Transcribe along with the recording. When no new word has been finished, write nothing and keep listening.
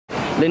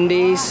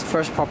Lindy's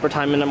first proper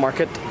time in the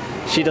market.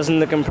 She doesn't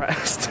look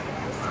impressed.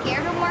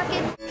 Scared of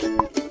markets?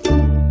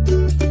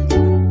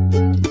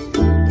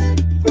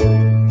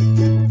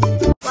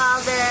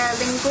 While the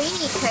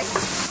linguini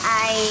cooks,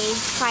 I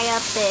fry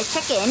up the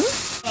chicken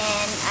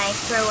and I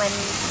throw in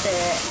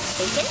the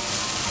bacon.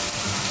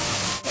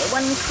 Okay,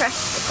 1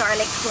 crushed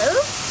garlic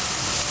clove.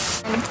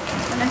 And I'm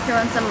gonna throw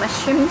in some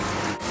mushrooms.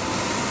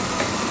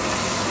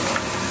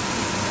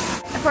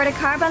 For the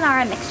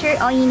carbonara mixture,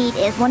 all you need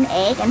is 1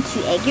 egg and 2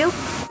 egg yolks.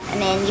 And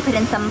then you put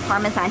in some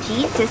Parmesan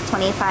cheese, just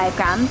 25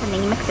 grams, and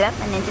then you mix it up,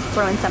 and then just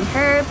throw in some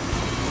herbs.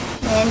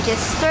 And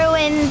just throw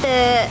in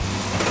the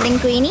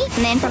linguini,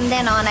 and then from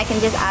then on I can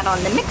just add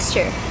on the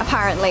mixture,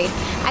 apparently.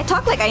 I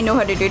talk like I know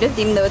how to do this,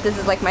 even though this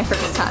is like my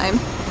first time.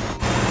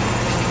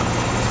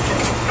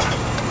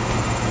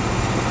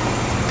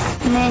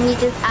 And then you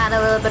just add a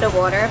little bit of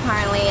water,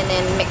 apparently, and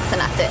then mix, and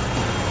that's it.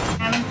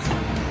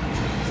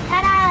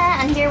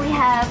 Ta-da! And here we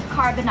have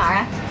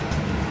carbonara.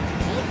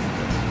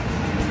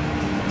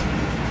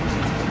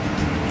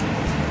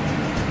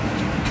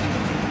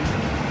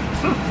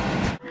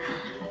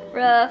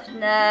 Rough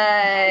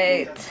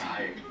night.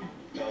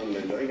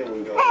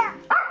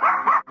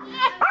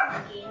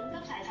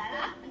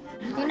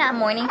 You're not a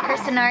morning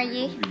person, are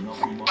you?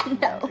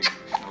 No.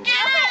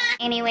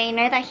 Anyway,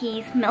 now that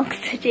he's milk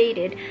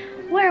sedated,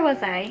 where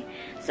was I?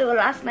 So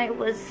last night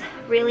was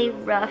really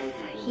rough.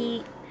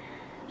 He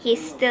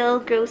still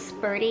grows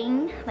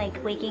spurting,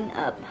 like waking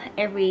up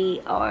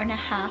every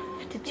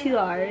 1.5 to 2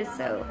 hours,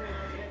 so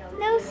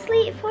no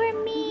sleep for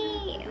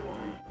me,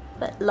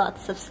 but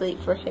lots of sleep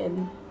for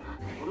him.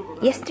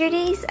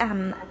 Yesterday's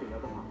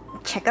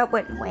checkup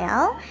went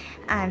well.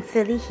 I'm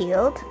fully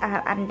healed,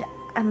 and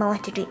I'm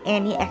allowed to do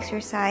any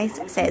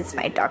exercise, says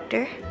my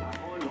doctor.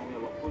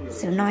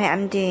 So now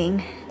I'm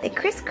doing the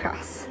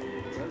crisscross.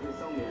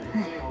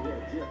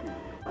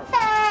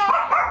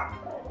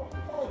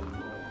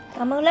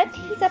 Domo, look,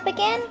 he's up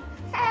again.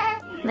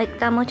 Like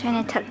Domo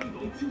trying to tuck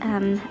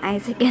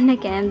Isaac in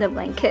again, the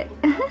blanket.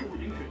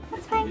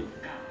 That's fine.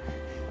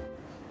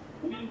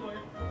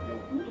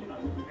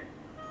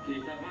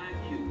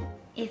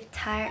 If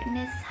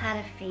tiredness had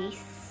a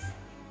face,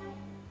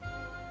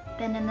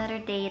 then another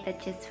day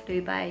that just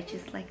flew by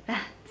just like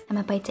that. I'm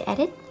about to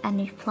edit a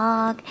new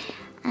vlog,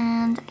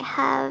 and I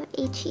have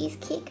a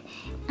cheesecake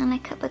and a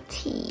cup of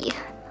tea.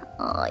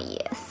 Oh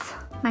yes,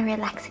 my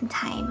relaxing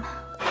time.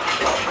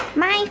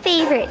 My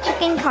favorite,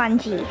 chicken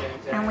congee.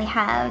 And we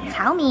have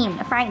chow mein,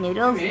 fried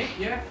noodles.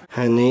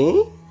 Honey?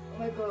 Oh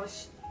my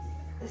gosh,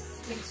 this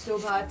stinks so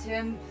bad to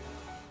him.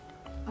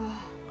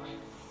 Oh.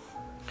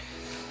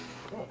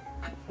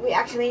 We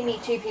actually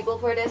need 2 people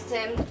for this,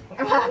 Tim.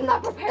 I'm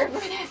not prepared for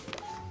this.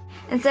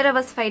 Instead of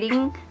us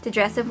fighting to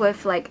dress up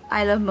with like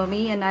I love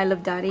mommy and I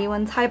love daddy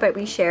ones, how about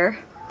we share?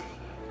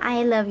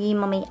 I love you,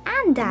 mommy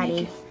and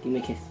daddy. Give me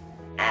a kiss.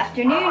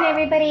 Afternoon,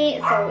 everybody.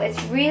 So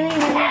it's really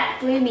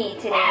gloomy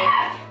today.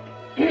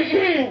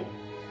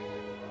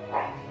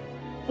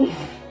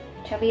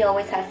 Chubby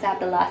always has to have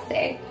the last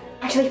say.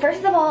 Actually,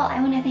 first of all, I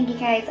want to thank you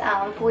guys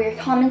for your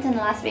comments in the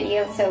last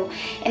video. So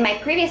in my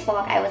previous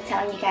vlog, I was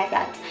telling you guys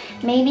that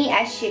maybe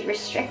I should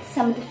restrict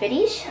some of the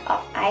footage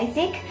of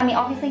Isaac. I mean,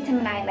 obviously Tim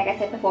and I, like I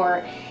said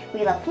before,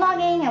 we love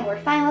vlogging and we're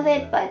fine with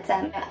it, but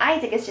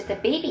Isaac is just a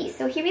baby,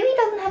 so he really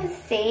doesn't have a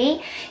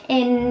say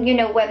in, you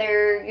know,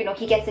 whether, you know,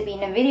 he gets to be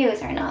in the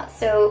videos or not.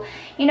 So,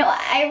 you know,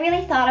 I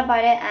really thought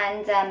about it,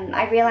 and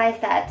I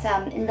realized that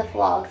in the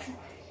vlogs,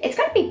 it's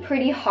gonna be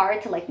pretty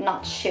hard to like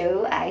not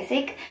show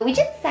Isaac. We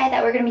just decided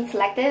that we're gonna be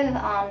selective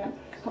on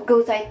what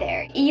goes out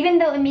there. Even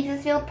though it makes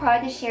us feel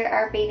proud to share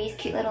our baby's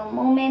cute little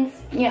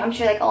moments, you know, I'm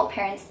sure like all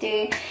parents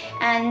do.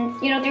 And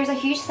you know, there's a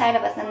huge side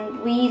of us,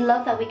 and we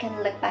love that we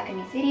can look back on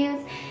these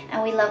videos,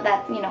 and we love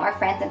that, you know, our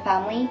friends and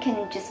family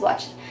can just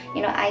watch,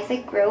 you know,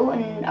 Isaac grow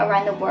and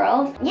around the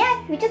world.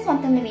 Yeah, we just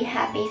want them to be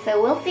happy, so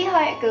we'll see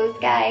how it goes,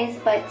 guys.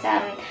 But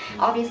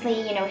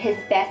obviously, you know, his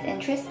best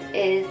interest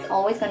is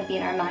always going to be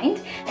in our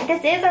mind.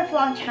 This is our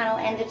vlog channel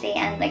end of the day,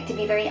 and like, to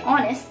be very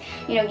honest,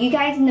 you know, you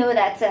guys know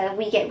that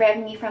we get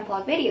revenue from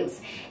vlog videos,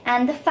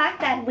 and the fact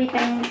that we've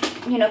been,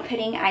 you know,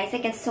 putting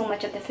Isaac in so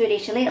much of the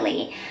footage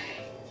lately,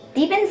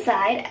 deep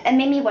inside, it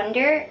made me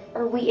wonder,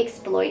 are we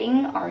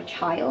exploiting our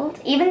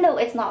child? Even though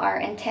it's not our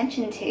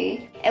intention to.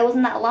 It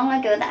wasn't that long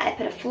ago that I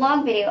put a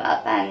vlog video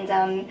up,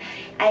 and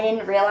I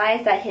didn't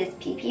realize that his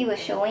pee-pee was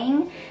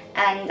showing,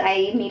 and I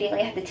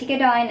immediately had to take it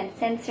down and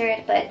censor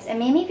it, but it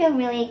made me feel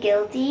really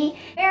guilty.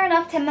 Fair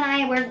enough, Tim and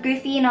I, we're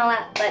goofy and all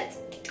that, but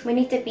we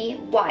need to be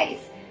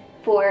wise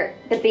for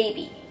the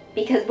baby,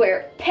 because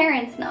we're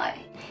parents now.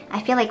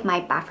 I feel like my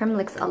bathroom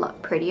looks a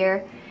lot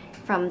prettier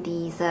from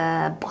these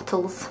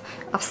bottles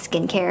of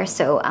skincare.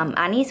 So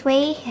Annie's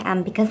Way,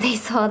 because they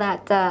saw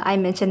that I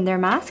mentioned their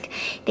mask,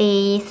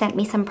 they sent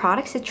me some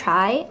products to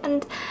try,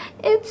 and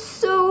it's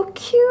so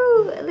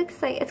cute. It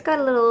looks like it's got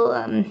a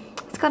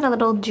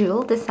little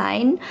jewel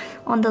design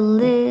on the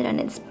lid, and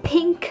it's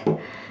pink.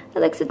 It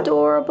looks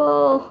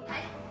adorable.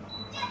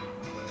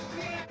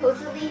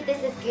 Supposedly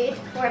this is good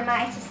for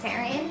my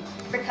cesarean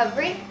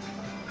recovery.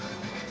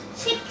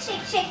 Shake,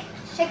 shake, shake.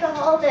 Shake off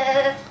all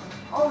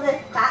the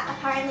fat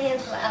apparently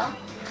as well.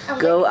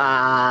 Go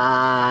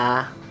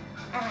I'm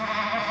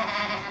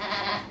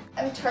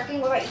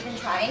twerking without even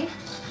trying.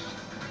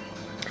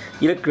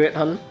 You look great,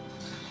 hun.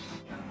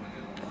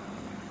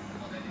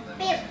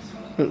 Babe.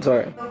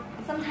 Sorry.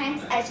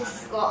 Sometimes I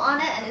just squat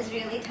on it and it's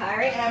really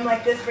tiring and I'm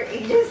like this for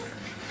ages.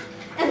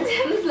 And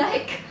Tim's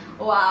like,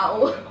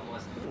 wow.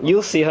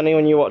 You'll see, honey,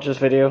 when you watch this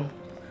video.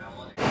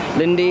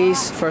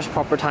 Lindy's first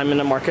proper time in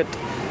the market.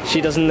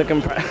 She doesn't look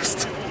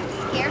impressed.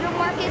 Scared of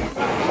markets? I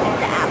have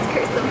to ask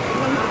her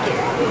something. I'm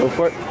scared. Go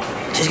for it.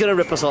 She's gonna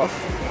rip us off.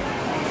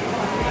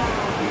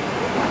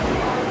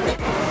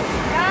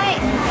 Right.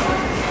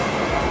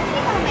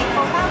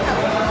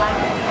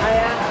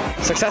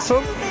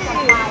 Successful?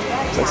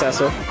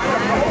 Successful.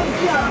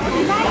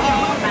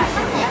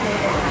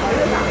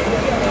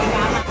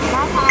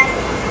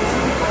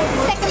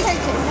 Second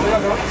purchase.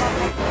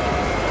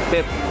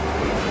 Babe.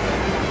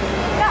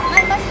 Got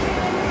my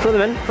mushroom. Throw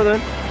them in, throw them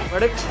in.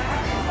 Verdict?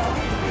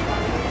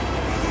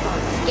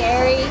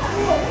 Scary. It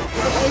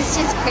was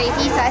just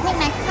crazy, so I think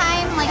next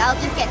time, like, I'll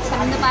just get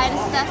Tim to buy the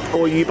stuff.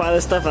 Or you buy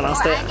this stuff and I'll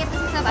stay. I get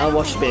the stuff. I'll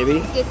watch baby.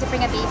 It's good to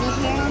bring a baby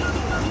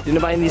here. You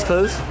know buying these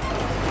clothes?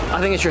 I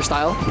think it's your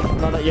style.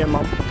 Not that you're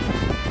mom.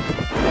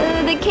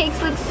 The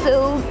cakes look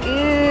so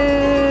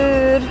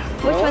good.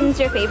 Which one's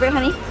your favorite,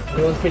 honey?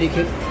 That one's pretty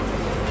cute.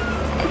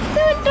 It's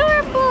so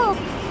adorable.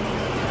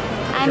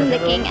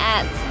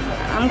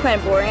 I'm kind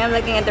of boring. I'm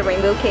looking at the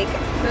rainbow cake.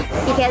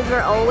 Because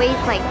we're always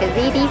like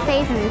busy these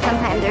days and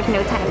sometimes there's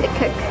no time to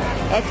cook.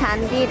 It's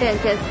handy to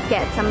just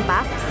get some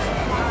Bubz.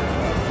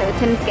 So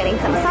Tim's getting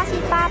some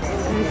sausage Bubz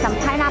and some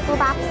pineapple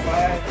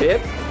Bubz.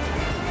 Babe?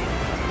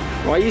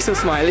 Why are you so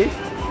smiley?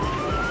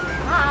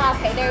 Ah,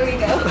 okay, there we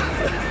go.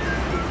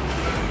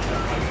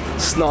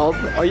 Snob.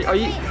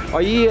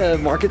 Are you a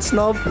market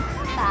snob?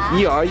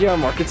 You're a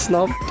market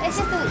snob. It's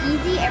just so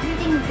easy,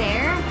 everything's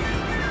there.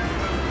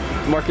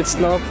 Market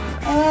snob.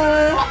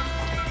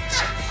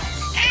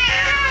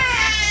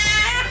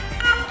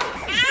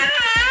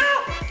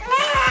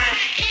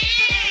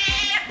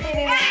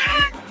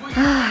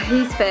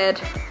 He's fed.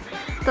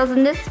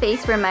 Doesn't this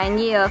face remind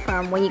you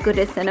of when you go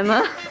to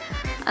cinema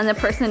and the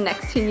person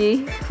next to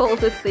you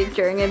falls asleep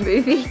during a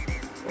movie?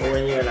 Or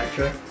when you're a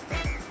lecturer.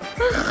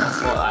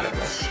 Well, I don't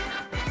know.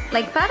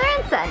 Like father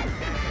and son.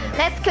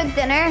 Let's cook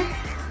dinner.